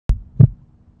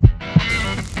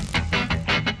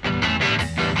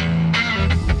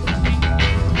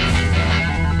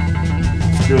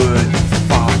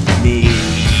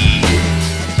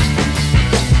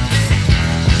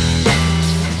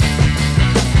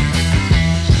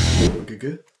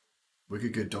Wigger.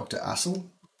 Wigger good Dr. Assel.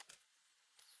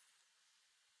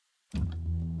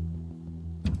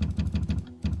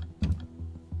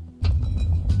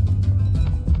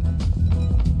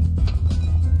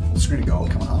 Full screen of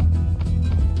gold coming up.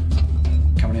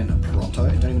 Coming in at Pronto.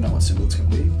 Don't even know what symbol it's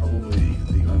going to be. Probably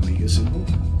the Omega symbol.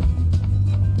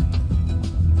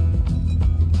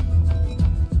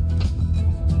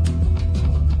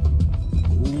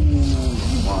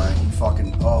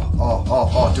 Fucking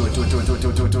oh, do it.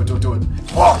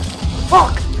 Oh,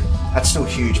 fuck! That's still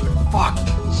huge, but fuck!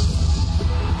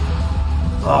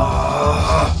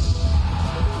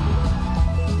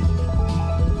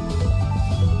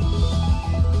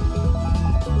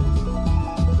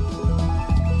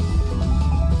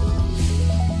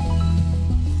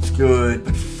 It's good,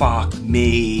 but fuck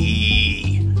me.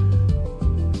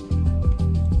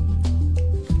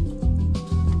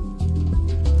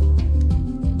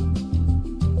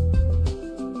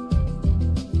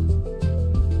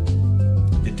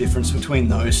 Difference between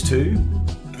those two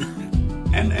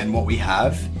and what we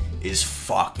have is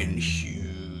fucking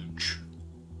huge.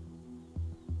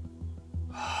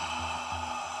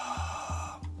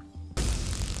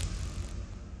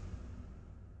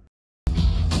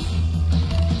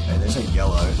 Okay, there's a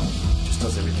yellow. Just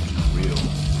does everything real.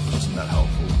 Wasn't that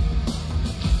helpful?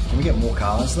 Can we get more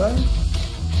cars though?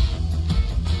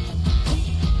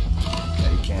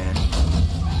 Okay, you can.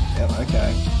 Yep,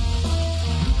 okay.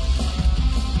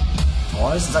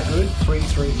 Is that good? 3,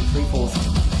 4.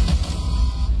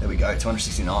 There we go,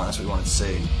 269, that's what we wanted to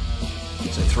see.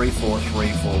 So 3, 4,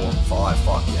 3, 4, 5,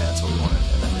 fuck yeah, that's what we wanted.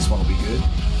 And then this one will be good.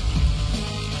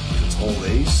 If it's all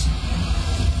these.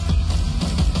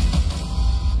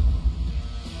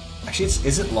 Actually,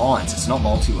 is it lines? It's not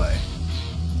multi-way.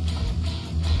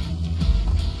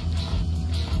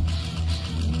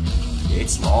 Yeah,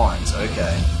 it's lines,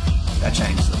 okay. That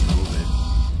changes it a little bit.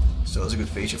 Still is a good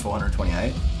feature,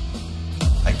 428.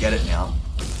 I get it now.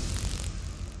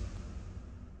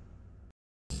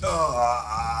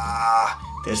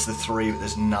 There's the 3, but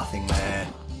there's nothing there.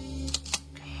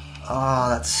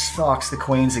 That sucks. The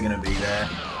queens are gonna be there.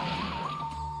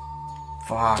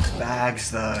 Fuck, bags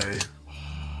though.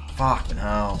 Fucking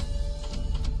hell.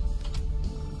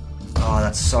 Oh,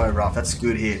 that's so rough. That's a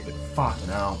good hit, but fucking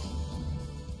hell.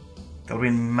 That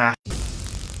would've been massive.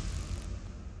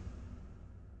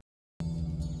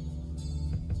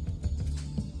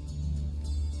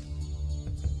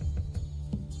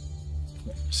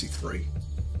 See 3.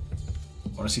 I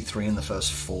want to see 3 in the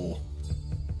first 4.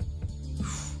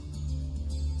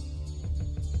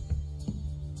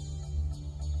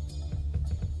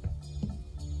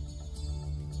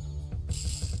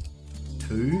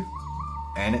 Two,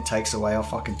 and it takes away our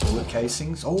fucking bullet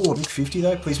casings. Oh, big 50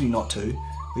 though. Please be not 2.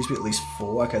 Please be at least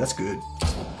 4. Okay, that's good.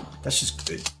 That's just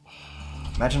good.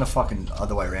 Imagine a fucking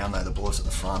other way around though. The bullets at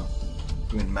the front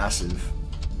would have been massive.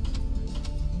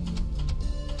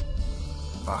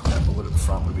 Fuck, that bullet at the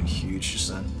front would have been huge just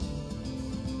then.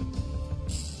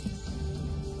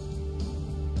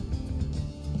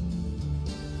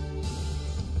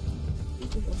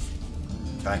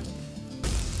 Okay.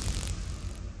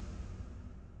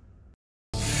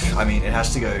 I mean, it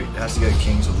has to go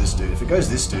kings or this dude. If it goes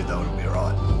this dude though, it'll be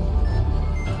alright.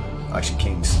 Actually,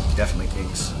 kings. Definitely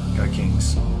kings. Go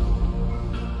kings.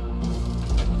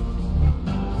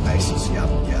 Aces, yeah,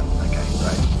 okay,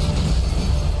 great.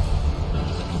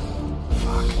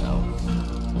 Fuck no.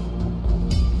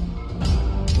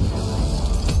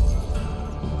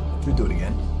 Could do it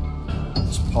again.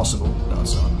 It's possible. No,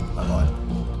 it's not. I lied.